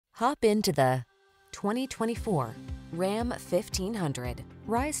Hop into the 2024 Ram 1500.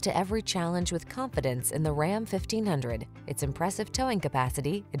 Rise to every challenge with confidence in the Ram 1500. Its impressive towing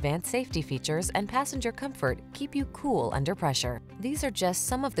capacity, advanced safety features, and passenger comfort keep you cool under pressure. These are just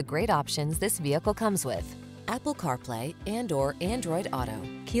some of the great options this vehicle comes with: Apple CarPlay and/or Android Auto,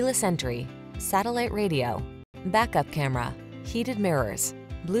 keyless entry, satellite radio, backup camera, heated mirrors,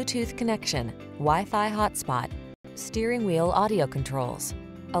 Bluetooth connection, Wi-Fi hotspot, steering wheel audio controls,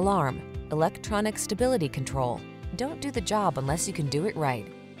 alarm, electronic stability control. Don't do the job unless you can do it right.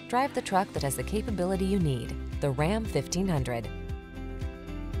 Drive the truck that has the capability you need. The Ram 1500.